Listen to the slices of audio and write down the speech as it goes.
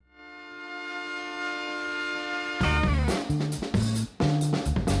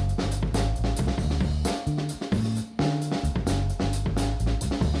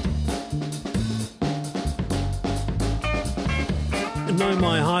Nau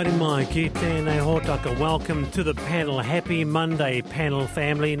mai, haere mai, ki tēnei hōtaka. Welcome to the panel. Happy Monday, panel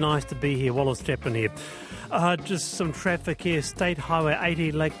family. Nice to be here. Wallace Chapman here. Just some traffic here. State Highway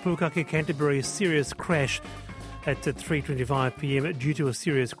 80, Lake Pukaki, Canterbury. A serious crash at 3:25 p.m. due to a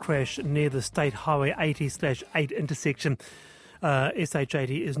serious crash near the State Highway 80/8 intersection.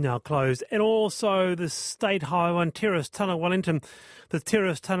 SH80 is now closed. And also the State Highway 1 Terrace Tunnel, Wellington. The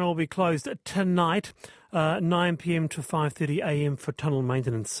Terrace Tunnel will be closed tonight, 9 p.m. to 5:30 a.m. for tunnel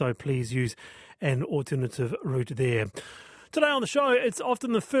maintenance. So please use an alternative route there. Today on the show, it's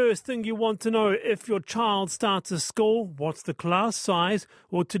often the first thing you want to know if your child starts a school. What's the class size?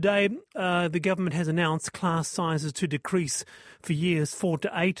 Well, today the government has announced class sizes to decrease for years 4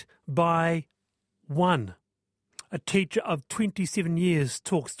 to 8 by 1. A teacher of 27 years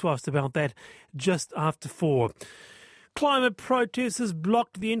talks to us about that just after 4. Climate protesters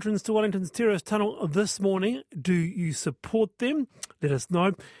blocked the entrance to Wellington's Terrace Tunnel this morning. Do you support them? Let us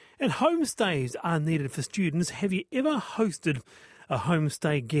know. And homestays are needed for students. Have you ever hosted a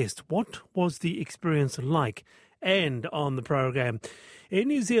homestay guest? What was the experience like? And on the program, Air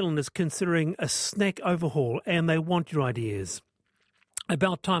New Zealand is considering a snack overhaul and they want your ideas.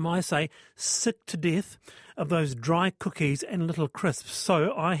 About time, I say, sick to death of those dry cookies and little crisps.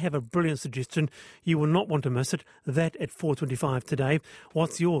 So I have a brilliant suggestion. You will not want to miss it. That at 4:25 today.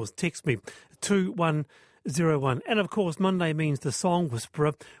 What's yours? Text me 2101. And of course, Monday means the Song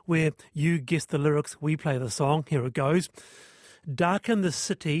Whisperer, where you guess the lyrics, we play the song. Here it goes. Darken the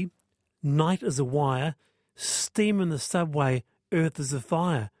city, night is a wire, steam in the subway, earth is a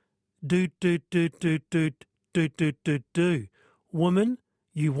fire. Do, do, do, do, do, do, do, do, do. Woman,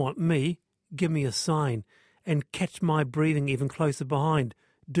 you want me, give me a sign, and catch my breathing even closer behind.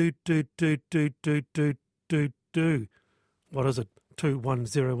 Do, do, do, do, do, do, do, do. What is it?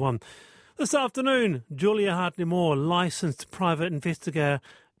 2101. This afternoon, Julia Hartley-Moore, licensed private investigator,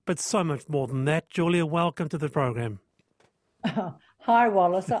 but so much more than that. Julia, welcome to the program. Hi,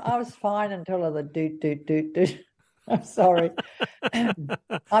 Wallace. I was fine until the do. I'm sorry.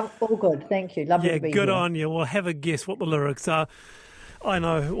 I'm all good. Thank you. Lovely to be here. Yeah, good on you. Well, have a guess what the lyrics are. I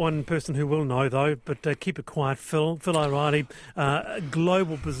know one person who will know, though, but keep it quiet. Phill O'Reilly,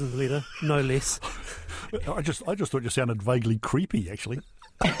 global business leader, no less. I just thought you sounded vaguely creepy, actually.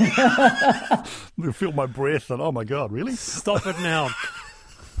 I feel my breath and, oh, my God, really? Stop it now.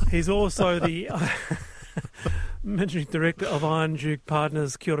 He's also the Managing Director of Iron Duke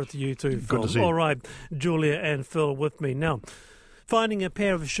Partners. Kia ora to you too, Phill. Good to see you. All right, Julia and Phill with me. Now, finding a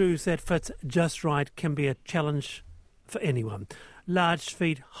pair of shoes that fits just right can be a challenge for anyone. Large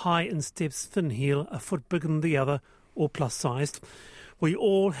feet, high in steps, thin heel, a foot bigger than the other, or plus-sized. We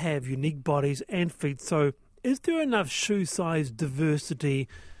all have unique bodies and feet, so is there enough shoe size diversity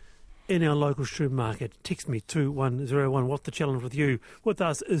in our local shoe market? Text me 2101. What's the challenge with you? With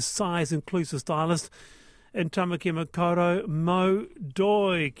us is size-inclusive stylist in Tamaki Makaurau, Mo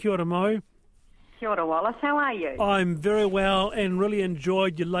Doi. Kia ora, Mo. Kia ora, Wallace. How are you? I'm very well and really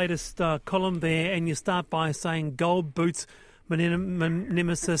enjoyed your latest column there, and you start by saying gold boots, my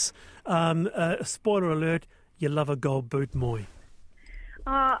nemesis. Spoiler alert, you love a gold boot, Moi.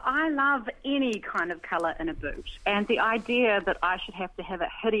 I love any kind of colour in a boot, and the idea that I should have to have a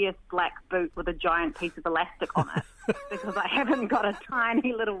hideous black boot with a giant piece of elastic on it because I haven't got a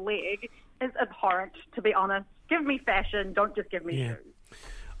tiny little leg is abhorrent, to be honest. Give me fashion, don't just give me shoes.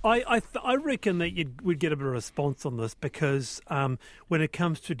 I reckon that you would get a bit of response on this because when it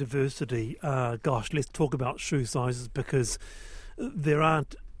comes to diversity, let's talk about shoe sizes because they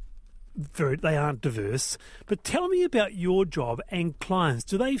aren't diverse. But tell me about your job and clients.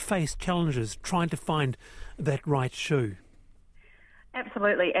 Do they face challenges trying to find that right shoe?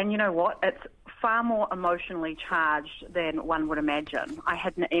 Absolutely. And you know what? It's far more emotionally charged than one would imagine. I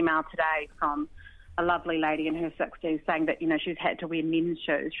had an email today from a lovely lady in her 60s saying that, she's had to wear men's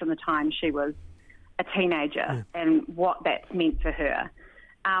shoes from the time she was a teenager and what that's meant for her.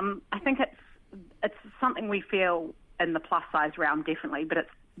 I think it's something we feel in the plus size realm, definitely, but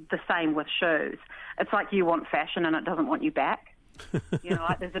it's the same with shoes. It's like you want fashion and it doesn't want you back.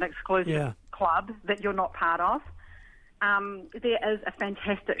 Like there's an exclusive club that you're not part of. There is a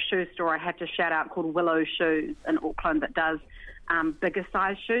fantastic shoe store I have to shout out called Willow Shoes in Auckland that does bigger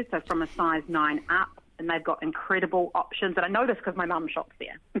size shoes, so from a size 9 up, and they've got incredible options. And I know this because my mum shops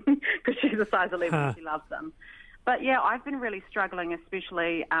there because she's a size 11 and she loves them. But yeah, I've been really struggling,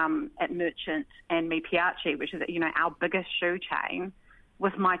 especially at Merchant and Mi Piace, which is our biggest shoe chain,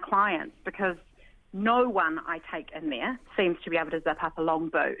 with my clients because no one I take in there seems to be able to zip up a long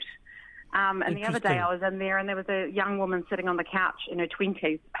boot. And the other day I was in there and there was a young woman sitting on the couch in her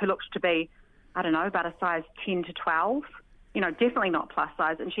 20s who looked to be, I don't know, about a size 10 to 12. definitely not plus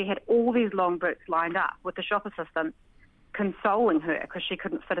size. And she had all these long boots lined up with the shop assistant consoling her because she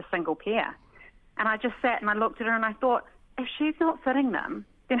couldn't fit a single pair. And I just sat and I looked at her and I thought, if she's not fitting them,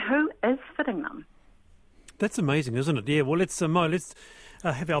 then who is fitting them? That's amazing, isn't it? Yeah, well, let's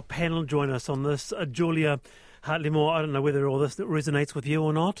have our panel join us on this. Julia Hartley-Moore, I don't know whether all this resonates with you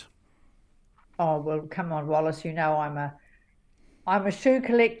or not. Oh, well, come on, Wallace, I'm a shoe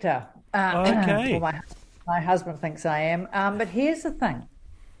collector. Okay. Well, my husband thinks I am. But here's the thing.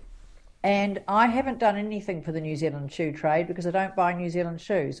 And I haven't done anything for the New Zealand shoe trade because I don't buy New Zealand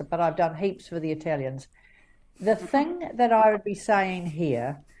shoes, but I've done heaps for the Italians. The thing that I would be saying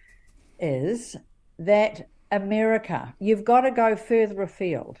here is that America, you've got to go further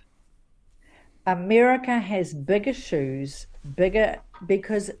afield. America has bigger shoes,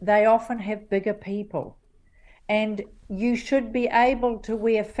 because they often have bigger people. And you should be able to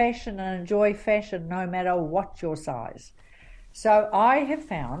wear fashion and enjoy fashion no matter what your size. So I have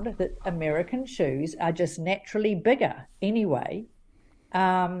found that American shoes are just naturally bigger anyway.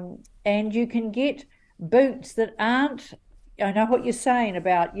 And you can get boots that aren't, I know what you're saying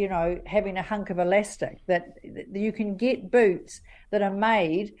about, having a hunk of elastic, that you can get boots that are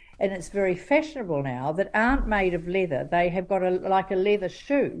made, and it's very fashionable now, that aren't made of leather. They have got like a leather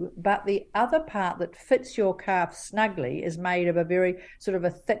shoe, but the other part that fits your calf snugly is made of a very sort of a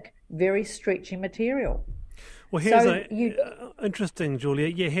thick, very stretchy material. Well, here's interesting, Julia.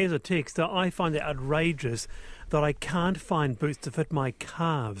 Yeah, here's a text. I find it outrageous that I can't find boots to fit my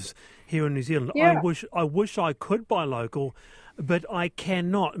calves here in New Zealand. Yeah. I wish I could buy local, but I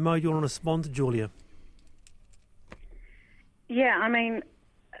cannot. Mo, you want to respond to Julia? Yeah, I mean,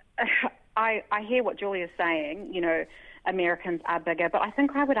 I hear what Julia's saying. Americans are bigger, but I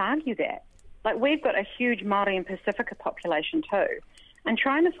think I would argue that. Like, we've got a huge Māori and Pacifica population too. And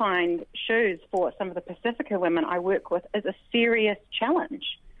trying to find shoes for some of the Pacifica women I work with is a serious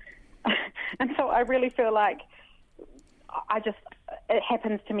challenge. And so I really feel like it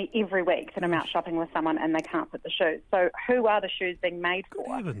happens to me every week that I'm out shopping with someone and they can't fit the shoes. So who are the shoes being made for?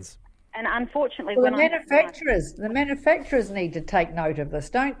 Good heavens. And unfortunately, well, the manufacturers need to take note of this,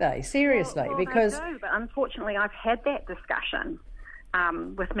 don't they? Seriously, well, because they do, but unfortunately, I've had that discussion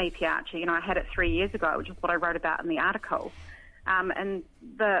with me, Piarchi. I had it 3 years ago, which is what I wrote about in the article. And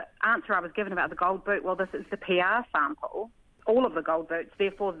the answer I was given about the gold boot, well, this is the PR sample, all of the gold boots,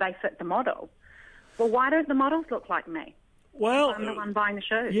 therefore they fit the model. Well, why don't the models look like me? Well, I'm the one buying the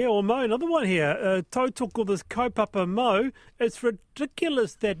shoes. Yeah, well, Mo, another one here. Tau called this kaupapa Mo. It's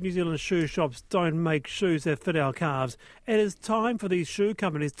ridiculous that New Zealand shoe shops don't make shoes that fit our calves. It is time for these shoe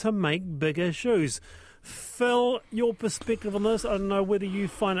companies to make bigger shoes. Phill, your perspective on this? I don't know whether you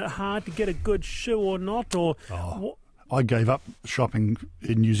find it hard to get a good shoe or not, or... I gave up shopping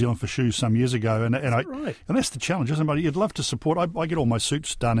in New Zealand for shoes some years ago, and that's the challenge, isn't it? You'd love to support. I get all my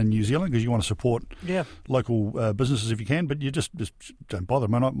suits done in New Zealand because you want to support local businesses if you can, but you just don't bother.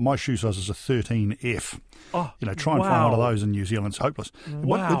 My shoe size is a 13F. Oh, try and find one of those in New Zealand. It's hopeless. Wow.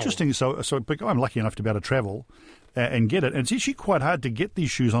 What's interesting, so I'm lucky enough to be able to travel and get it. And it's actually quite hard to get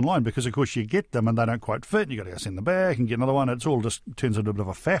these shoes online because, of course, you get them and they don't quite fit. And you've got to go send them back and get another one. It's all just turns into a bit of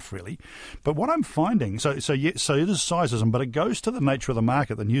a faff, really. But what I'm finding, so it is sizeism, but it goes to the nature of the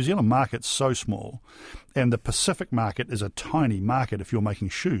market. The New Zealand market's so small, and the Pacific market is a tiny market if you're making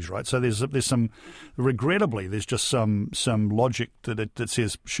shoes, right? So there's some, regrettably, there's just some logic that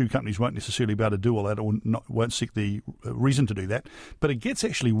says shoe companies won't necessarily be able to do all that or won't seek the reason to do that. But it gets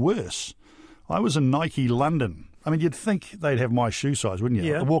actually worse. I was in Nike London. I mean, you'd think they'd have my shoe size, wouldn't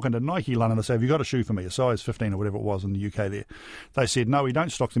you? Yeah. I walk into Nike London and say, have you got a shoe for me, a size 15 or whatever it was in the UK there? They said, no, we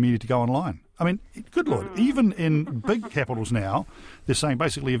don't stock them, you need to go online. I mean, good Lord, even in big capitals now, they're saying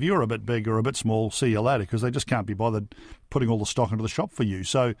basically if you're a bit big or a bit small, see you later, because they just can't be bothered putting all the stock into the shop for you.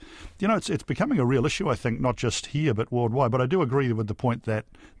 So, it's becoming a real issue, I think, not just here but worldwide. But I do agree with the point that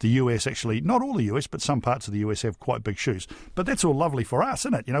the US actually, not all the US, but some parts of the US have quite big shoes. But that's all lovely for us,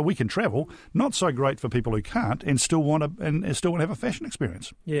 isn't it? We can travel, not so great for people who can't and still want to have a fashion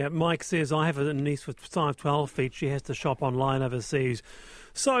experience. Yeah, Mike says, I have a niece with size 12 feet. She has to shop online overseas.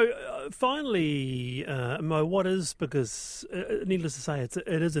 So, finally, Mo, what is, because needless to say,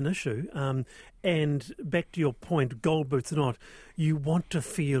 it is an issue, and back to your point, gold boots or not, you want to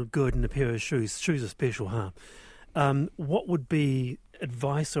feel good in a pair of shoes. Shoes are special, huh? What would be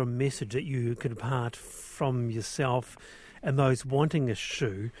advice or a message that you could impart from yourself and those wanting a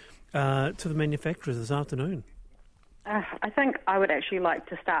shoe to the manufacturers this afternoon? I think I would actually like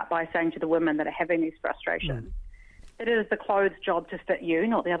to start by saying to the women that are having these frustrations, it is the clothes' job to fit you,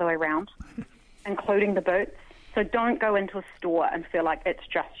 not the other way around, including the boots. So don't go into a store and feel like it's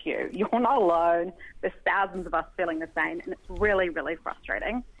just you. You're not alone. There's thousands of us feeling the same, and it's really, really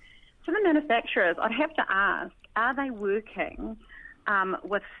frustrating. To the manufacturers, I'd have to ask, are they working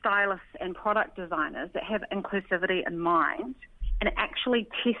with stylists and product designers that have inclusivity in mind and actually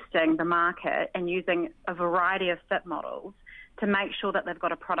testing the market and using a variety of fit models to make sure that they've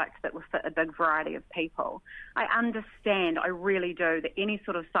got a product that will fit a big variety of people? I understand, I really do, that any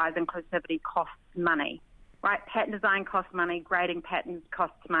sort of size inclusivity costs money, right? Pattern design costs money, grading patterns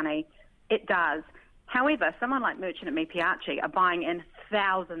costs money. It does. However, someone like Merchant and Piachi are buying in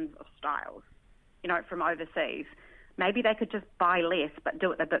thousands of styles, from overseas. Maybe they could just buy less but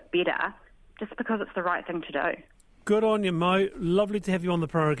do it a bit better just because it's the right thing to do. Good on you, Mo. Lovely to have you on the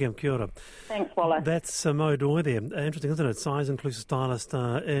program. Kia ora. Thanks, Wallace. That's Mo Doy there. Interesting, isn't it? Size inclusive stylist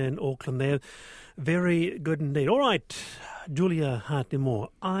in Auckland there. Very good indeed. All right, Julia Hartley-Moore,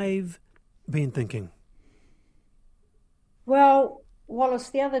 I've been thinking. Well, Wallace,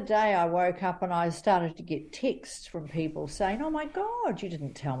 the other day I woke up and I started to get texts from people saying, oh my God, you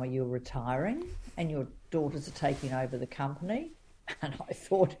didn't tell me you were retiring and your daughters are taking over the company. And I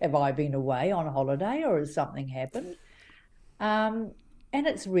thought, have I been away on holiday or has something happened? And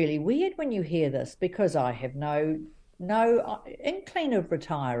it's really weird when you hear this because I have no inkling of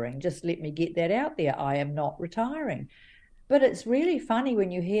retiring. Just let me get that out there. I am not retiring. But it's really funny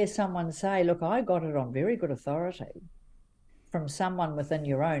when you hear someone say, look, I got it on very good authority from someone within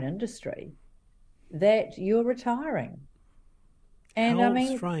your own industry that you're retiring. And How I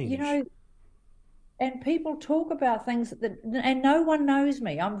mean, strange. and people talk about things and no one knows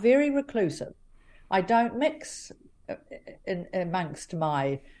me. I'm very reclusive. I don't mix amongst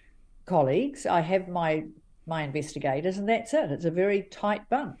my colleagues. I have my investigators and that's it. It's a very tight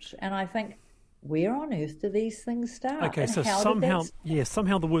bunch. And I think, where on earth do these things start? Okay, and so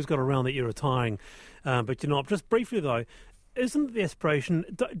somehow the word's got around that you're retiring, but you're not. Just briefly though, isn't the aspiration,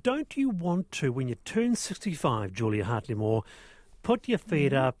 don't you want to, when you turn 65, Julia Hartley-Moore, put your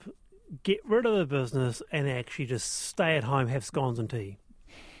feet up, get rid of the business and actually just stay at home, have scones and tea?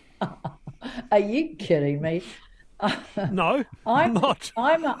 Are you kidding me? No, I'm not.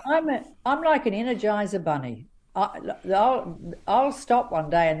 I'm like an Energizer bunny. I'll stop one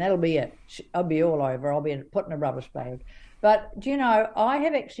day and that'll be it. I'll be all over. I'll be put in a rubbish bag. But, I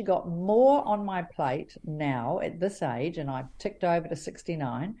have actually got more on my plate now at this age, and I've ticked over to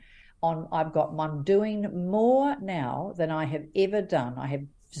 69. I'm doing more now than I have ever done. I have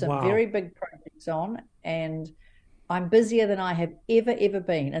some very big projects on, and I'm busier than I have ever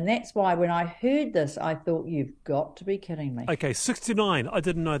been. And that's why when I heard this, I thought, you've got to be kidding me. Okay, 69. I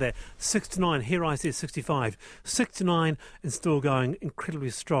didn't know that. 69. Here I said 65. 69 and still going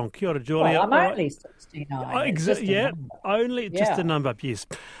incredibly strong. Kia ora, Julia. Well, I'm only 69. Just a number, yes.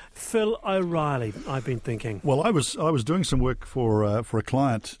 Phill O'Reilly, I've been thinking. Well, I was doing some work for a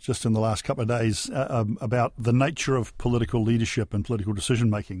client just in the last couple of days about the nature of political leadership and political decision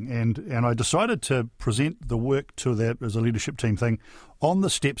making, and I decided to present the work to that as a leadership team thing on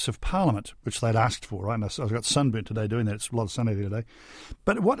the steps of Parliament, which they'd asked for. Right, and I got sunburnt today doing that. It's a lot of sun out there today.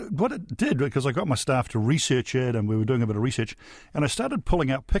 But what it did, because I got my staff to research it, and we were doing a bit of research, and I started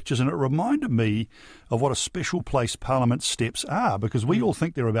pulling out pictures, and it reminded me of what a special place Parliament steps are, because we all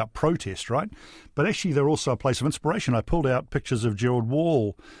think they're about protest, right? But actually, they're also a place of inspiration. I pulled out pictures of Gerald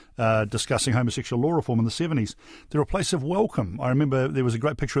Wall discussing homosexual law reform in the 70s. They're a place of welcome. I remember there was a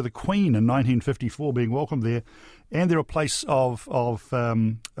great picture of the Queen in 1954 being welcomed there, and they're a place of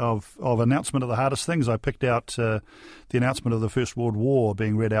announcement of the hardest things. I picked out the announcement of the First World War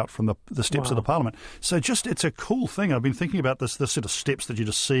being read out from the steps of the Parliament. So it's a cool thing. I've been thinking about this sort of steps that you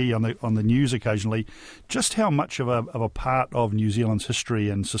just see on the news occasionally, just how much of a part of New Zealand's history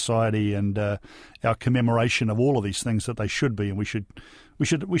and society and our commemoration of all of these things that they should be, and we should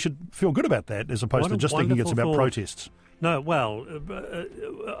feel good about that as opposed to just thinking it's about protests. No, well,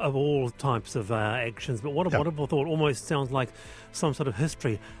 of all types of actions, but what a wonderful thought. Almost sounds like some sort of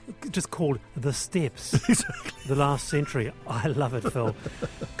history, just called The Steps, the last century. I love it, Phill.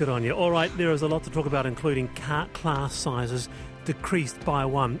 Good on you. All right, there is a lot to talk about, including class sizes decreased by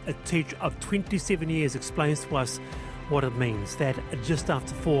one. A teacher of 27 years explains to us what it means. That just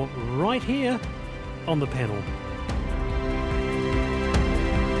after 4, right here on the panel.